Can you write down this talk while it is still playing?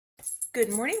Good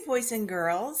morning, boys and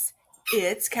girls.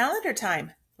 It's calendar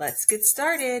time. Let's get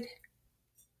started.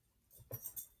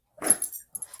 Good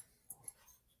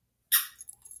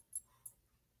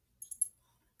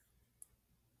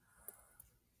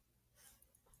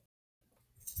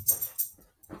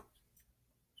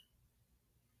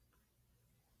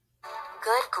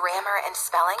grammar and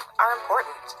spelling are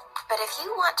important, but if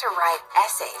you want to write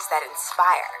essays that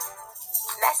inspire,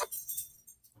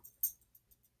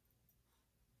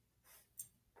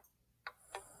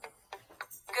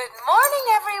 Good morning,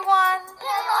 everyone.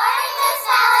 Good morning, Miss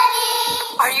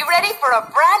Melody. Are you ready for a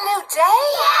brand new day?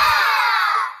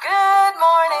 Yeah. Good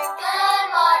morning. Good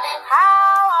morning.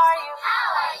 How are you? How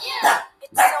are you?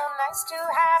 It's so nice to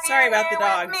have Sorry you about the here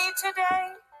dogs. with me today.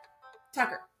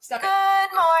 Tucker, stop it.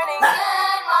 Good morning.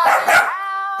 Good morning.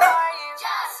 How are you?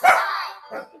 Just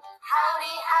fine.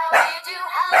 Howdy, how do you do?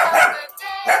 Hello, good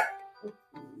day.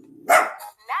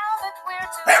 Now that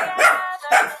we're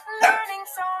together, learning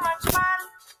so much fun,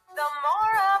 the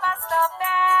more of us, the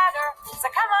better. So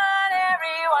come on,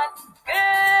 everyone.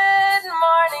 Good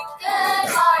morning. Good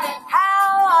morning.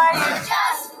 How are you?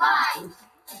 Just fine.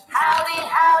 Howdy,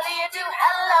 how do you do?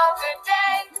 Hello, good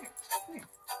day.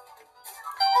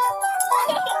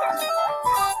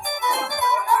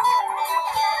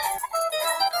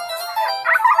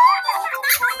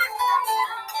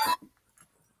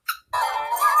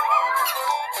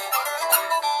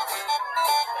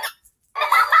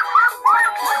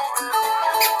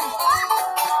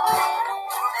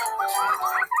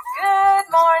 Good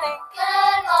morning.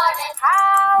 Good morning.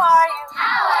 How are you?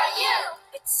 How are you?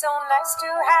 It's so nice to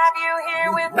have you here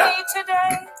with me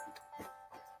today.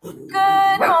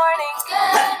 Good morning.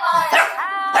 Good morning.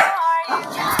 How are you?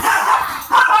 Just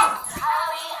fine.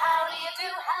 Howdy, how do you do?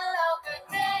 Hello, good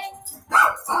day.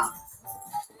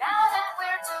 Now that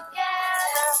we're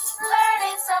together,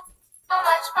 learning so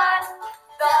much fun,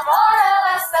 the more of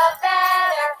us, the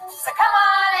better. So come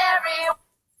on, everyone.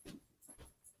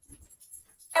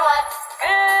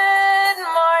 Good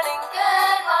morning.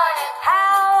 Good morning.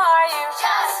 How are you?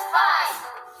 Just fine.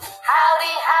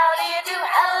 Howdy, how do you do?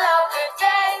 Hello, good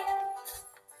day.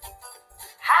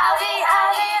 Howdy, how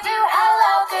do you do?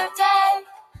 Hello, good day.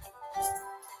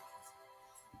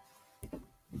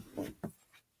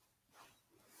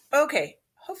 Okay,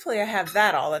 hopefully I have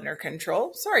that all under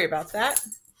control. Sorry about that.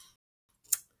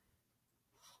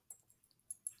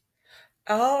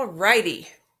 All righty.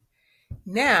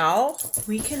 Now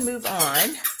we can move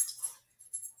on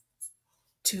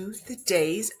to the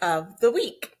days of the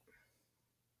week.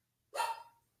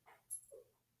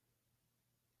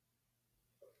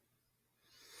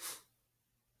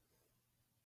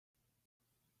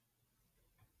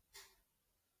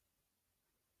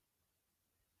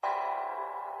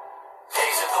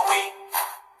 Days of the week,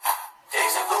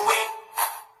 days of the week,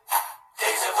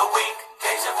 days of the week,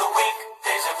 days of the week,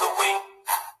 days of the week.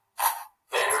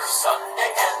 There's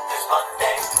Sunday and there's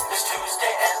Monday, there's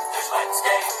Tuesday and there's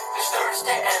Wednesday, there's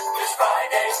Thursday and there's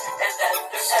Friday, and then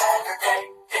there's Saturday.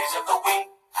 Days of the week,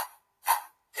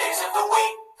 days of the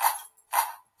week,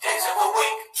 days of the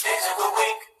week, days of the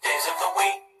week, days of the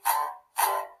week.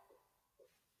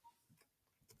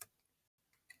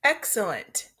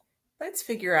 Excellent. Let's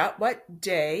figure out what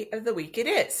day of the week it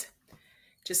is.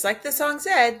 Just like the song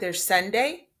said, there's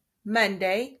Sunday,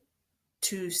 Monday,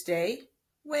 Tuesday,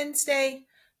 Wednesday,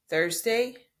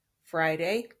 Thursday,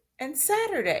 Friday, and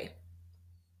Saturday.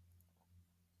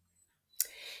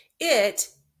 It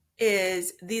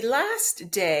is the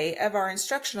last day of our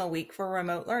instructional week for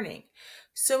remote learning.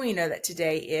 So we know that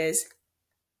today is,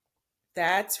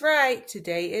 that's right,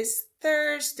 today is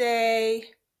Thursday,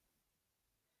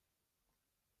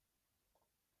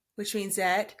 which means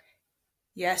that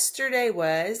yesterday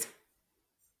was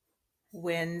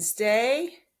Wednesday,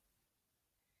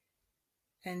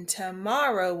 and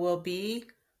tomorrow will be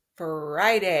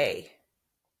Friday.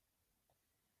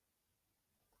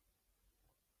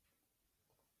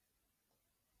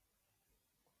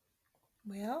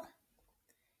 Well,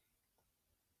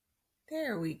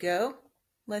 there we go.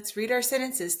 Let's read our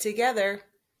sentences together.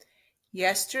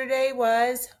 Yesterday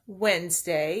was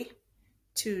Wednesday.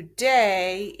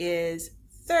 Today is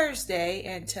Thursday,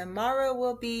 and tomorrow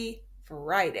will be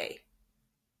Friday.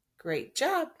 Great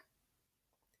job.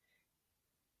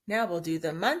 Now we'll do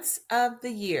the months of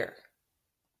the year.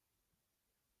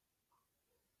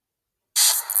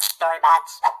 Story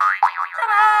bots.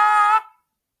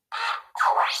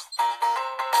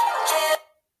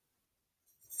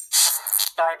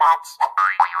 Story bots.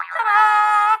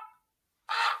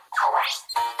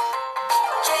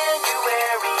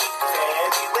 January,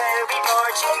 February,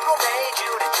 March, April, May,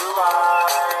 June, and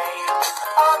July.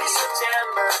 August,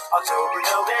 September, October,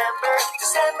 November,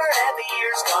 December, and the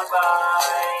years gone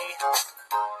by.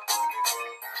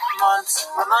 Months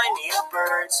remind me of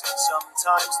birds,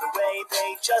 sometimes the way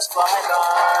they just fly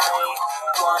by.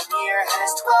 1 year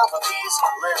has 12 of these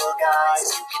little guys,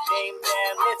 you can name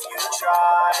them if you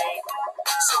try.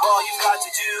 So all you've got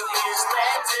to do is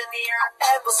lend an ear,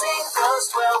 and we'll sing those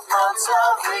 12 months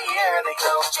of the year. They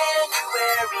go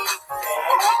January,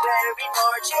 February,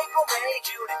 March, April, May,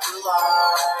 June, and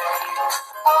July.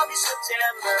 August,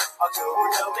 September, October,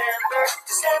 November,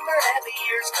 December, and the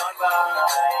years gone by.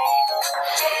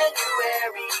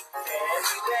 January,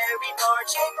 February,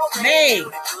 March, April, May,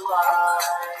 June, and July.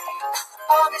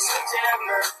 August,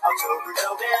 September, October,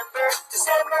 November,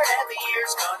 December, and the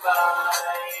years gone by.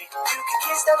 You can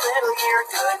kiss the little year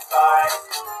goodbye.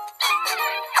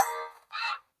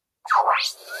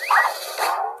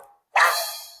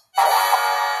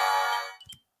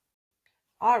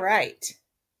 All right.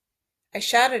 I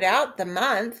shouted out the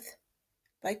month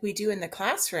like we do in the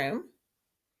classroom.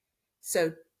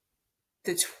 So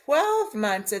the 12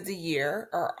 months of the year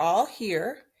are all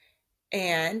here,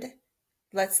 and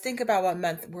let's think about what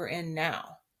month we're in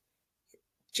now.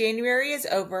 January is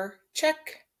over,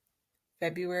 check.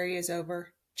 February is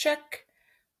over, check.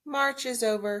 March is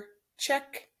over,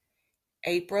 check.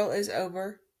 April is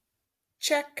over,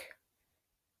 check.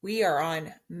 We are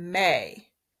on May.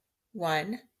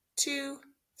 1, 2,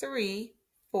 3,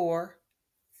 4,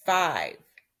 5.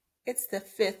 It's the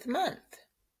 5th month.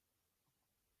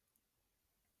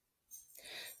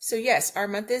 So yes, our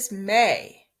month is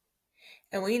May.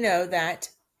 And we know that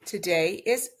today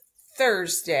is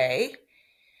Thursday.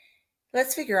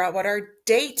 Let's figure out what our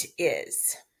date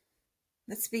is.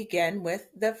 Let's begin with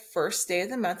the first day of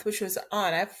the month, which was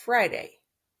on a Friday.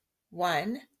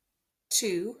 1,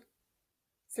 2,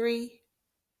 3,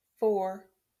 4,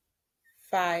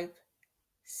 5,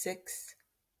 6,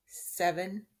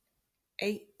 7,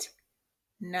 8,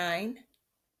 9,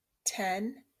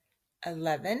 10,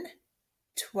 11,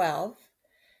 12,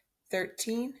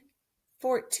 13,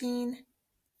 14,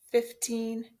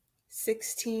 15,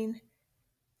 16,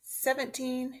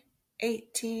 17,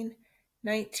 18,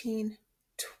 19,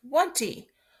 20.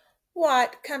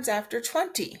 What comes after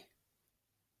 20?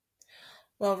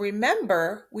 Well,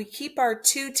 remember, we keep our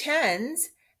 2 10s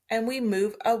and we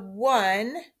move a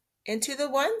 1 into the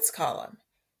ones column.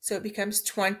 So it becomes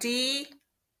 20,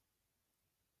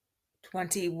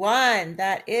 21.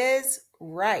 That is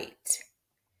right.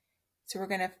 So we're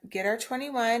going to get our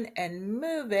 21 and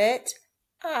move it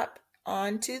up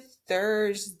onto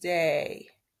Thursday.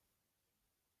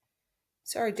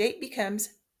 So our date becomes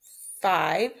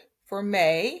 5 for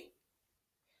May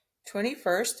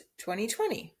 21st,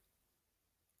 2020.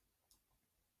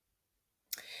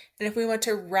 And if we want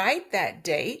to write that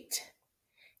date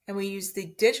and we use the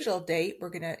digital date, we're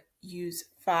going to use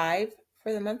 5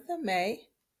 for the month of May.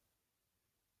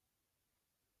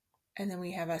 And then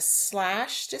we have a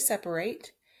slash to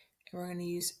separate. And we're going to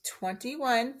use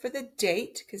 21 for the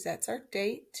date because that's our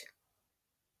date.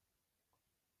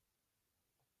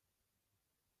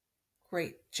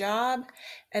 Great job.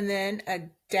 And then a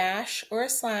dash or a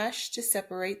slash to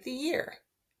separate the year,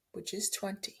 which is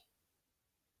 20.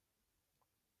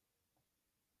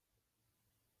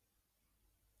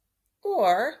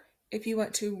 Or if you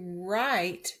want to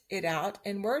write it out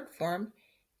in word form,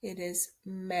 it is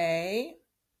May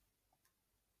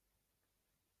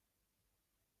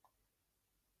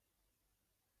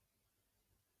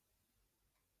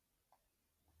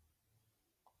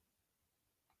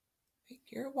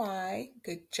your Y,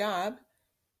 good job.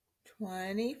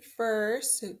 21st,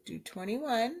 so do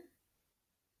 21.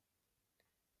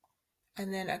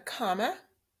 And then a comma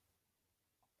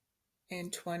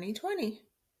in 2020.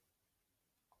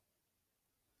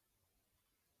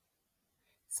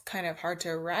 It's kind of hard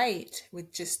to write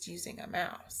with just using a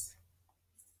mouse.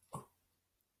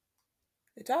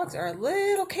 The dogs are a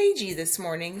little cagey this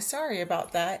morning. Sorry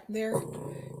about that.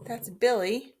 That's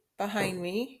Billy behind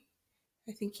me.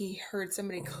 I think he heard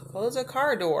somebody close a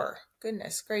car door.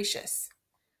 Goodness gracious.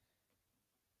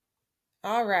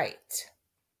 All right.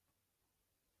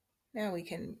 Now we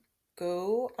can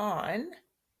go on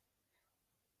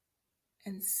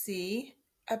and see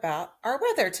about our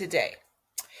weather today.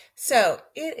 So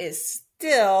it is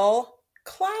still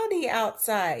cloudy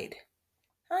outside.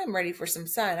 I'm ready for some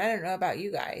sun. I don't know about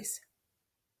you guys,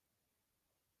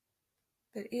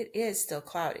 but it is still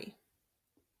cloudy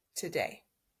today.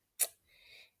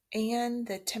 And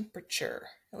the temperature,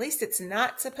 at least it's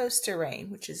not supposed to rain,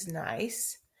 which is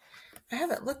nice. I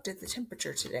haven't looked at the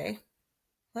temperature today.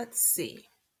 Let's see.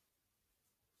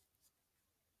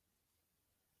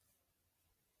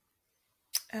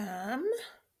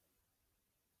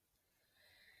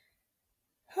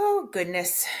 Oh,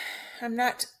 goodness. I'm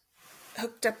not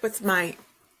hooked up with my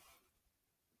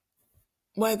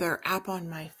weather app on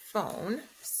my phone,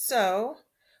 so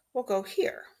we'll go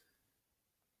here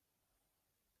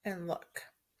and look.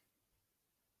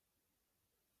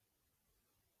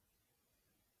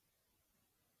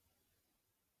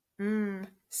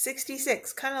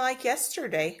 66, kind of like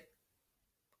yesterday.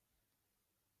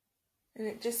 And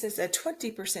it just says a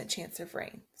 20% chance of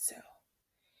rain. So,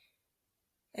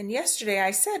 and yesterday I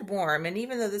said warm, and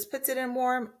even though this puts it in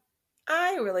warm,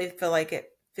 I really feel like it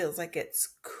feels like it's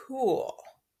cool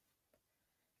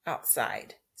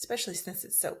outside, especially since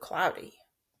it's so cloudy.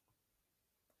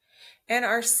 And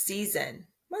our season.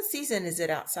 What season is it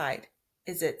outside?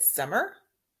 Is it summer?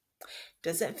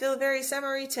 Doesn't feel very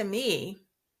summery to me.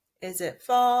 Is it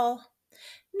fall?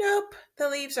 Nope, the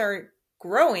leaves are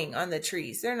growing on the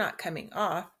trees. They're not coming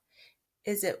off.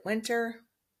 Is it winter?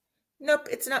 Nope,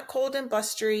 it's not cold and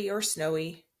blustery or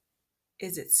snowy.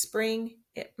 Is it spring?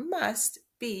 It must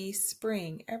be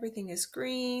spring. Everything is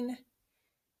green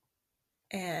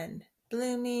and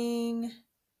blooming.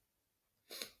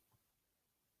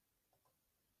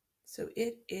 So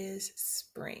it is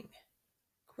spring.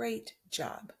 Great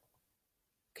job.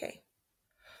 Okay.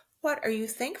 What are you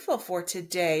thankful for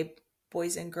today,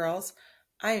 boys and girls?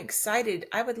 I'm excited.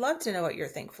 I would love to know what you're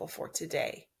thankful for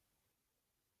today.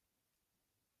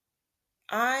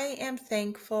 I am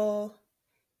thankful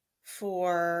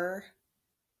for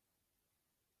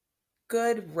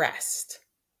good rest.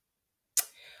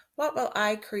 What will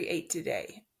I create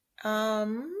today?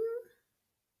 I'm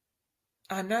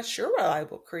not sure what I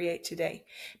will create today.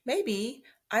 Maybe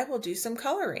I will do some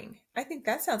coloring. I think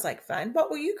that sounds like fun. What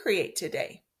will you create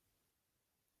today?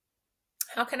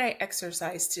 How can I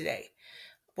exercise today?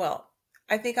 Well,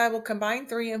 I think I will combine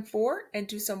 3 and 4 and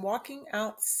do some walking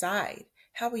outside.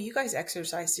 How will you guys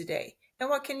exercise today? And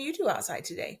what can you do outside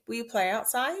today? Will you play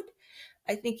outside?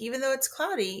 I think even though it's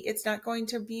cloudy, it's not going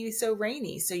to be so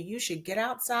rainy. So you should get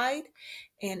outside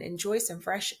and enjoy some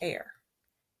fresh air.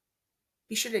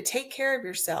 Be sure to take care of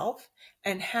yourself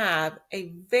and have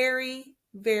a very,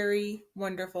 very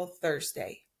wonderful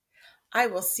Thursday. I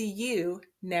will see you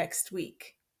next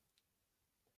week.